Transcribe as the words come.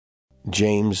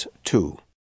James 2.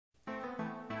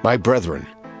 My brethren,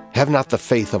 have not the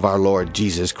faith of our Lord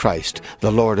Jesus Christ,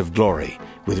 the Lord of glory,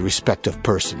 with respect of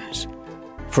persons.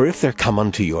 For if there come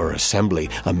unto your assembly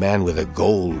a man with a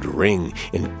gold ring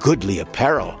in goodly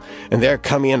apparel, and there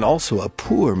come in also a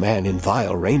poor man in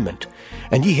vile raiment,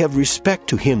 and ye have respect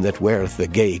to him that weareth the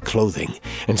gay clothing,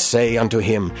 and say unto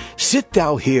him, Sit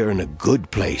thou here in a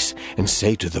good place, and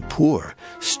say to the poor,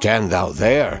 Stand thou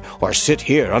there, or sit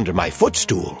here under my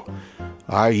footstool.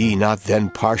 Are ye not then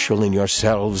partial in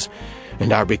yourselves,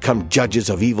 and are become judges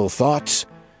of evil thoughts?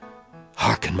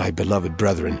 Hearken, my beloved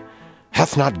brethren,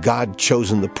 hath not God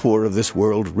chosen the poor of this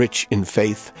world rich in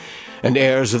faith, and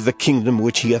heirs of the kingdom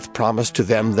which he hath promised to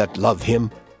them that love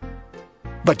him?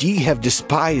 But ye have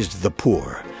despised the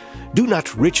poor. Do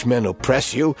not rich men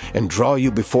oppress you, and draw you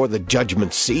before the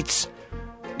judgment seats?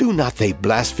 Do not they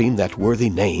blaspheme that worthy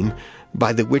name,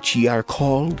 by the which ye are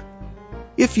called?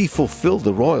 If ye fulfill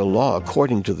the royal law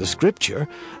according to the Scripture,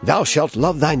 Thou shalt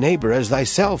love thy neighbor as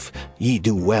thyself, ye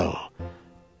do well.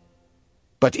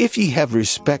 But if ye have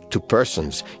respect to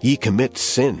persons, ye commit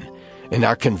sin, and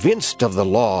are convinced of the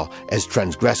law as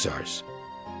transgressors.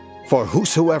 For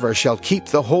whosoever shall keep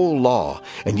the whole law,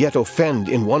 and yet offend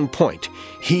in one point,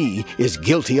 he is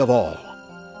guilty of all.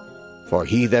 For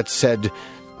he that said,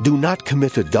 Do not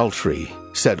commit adultery,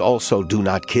 said also, Do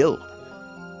not kill.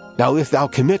 Now if thou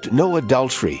commit no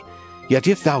adultery, yet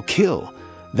if thou kill,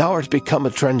 thou art become a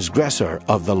transgressor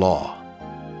of the law.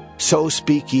 So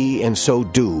speak ye, and so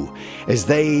do, as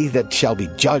they that shall be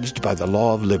judged by the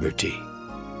law of liberty.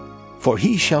 For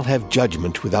he shall have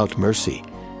judgment without mercy,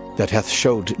 that hath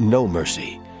showed no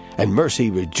mercy, and mercy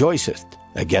rejoiceth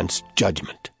against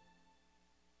judgment.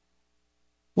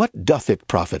 What doth it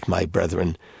profit, my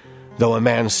brethren, though a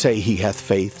man say he hath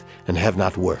faith, and have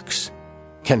not works?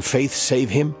 Can faith save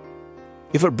him?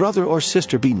 If a brother or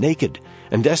sister be naked,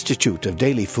 and destitute of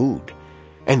daily food,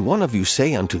 and one of you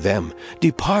say unto them,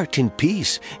 Depart in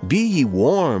peace, be ye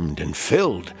warmed and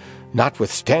filled,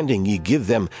 notwithstanding ye give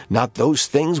them not those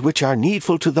things which are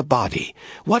needful to the body,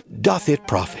 what doth it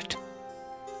profit?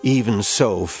 Even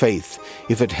so faith,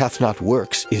 if it hath not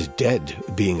works, is dead,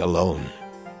 being alone.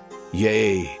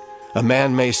 Yea, a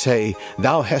man may say,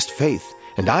 Thou hast faith,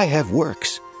 and I have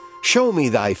works. Show me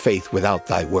thy faith without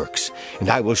thy works, and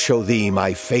I will show thee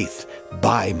my faith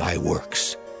by my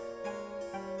works.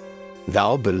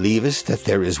 Thou believest that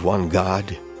there is one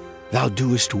God? Thou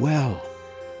doest well.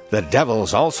 The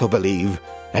devils also believe,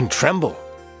 and tremble.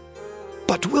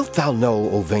 But wilt thou know,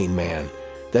 O vain man,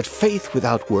 that faith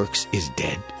without works is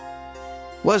dead?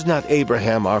 Was not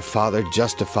Abraham our father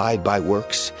justified by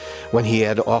works, when he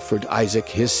had offered Isaac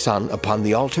his son upon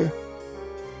the altar?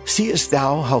 Seest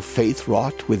thou how faith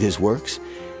wrought with his works,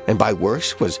 and by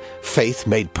works was faith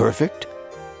made perfect?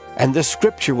 And the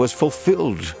Scripture was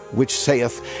fulfilled, which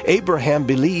saith, Abraham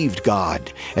believed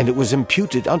God, and it was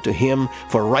imputed unto him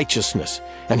for righteousness,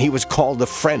 and he was called the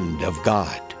friend of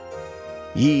God.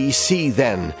 Ye see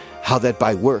then how that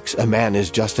by works a man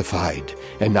is justified,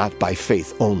 and not by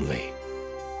faith only.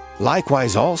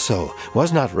 Likewise also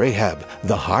was not Rahab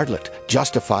the harlot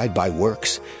justified by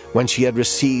works, when she had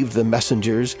received the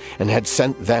messengers, and had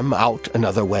sent them out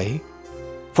another way?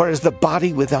 For as the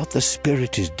body without the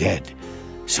spirit is dead,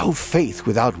 so faith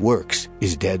without works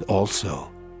is dead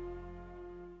also.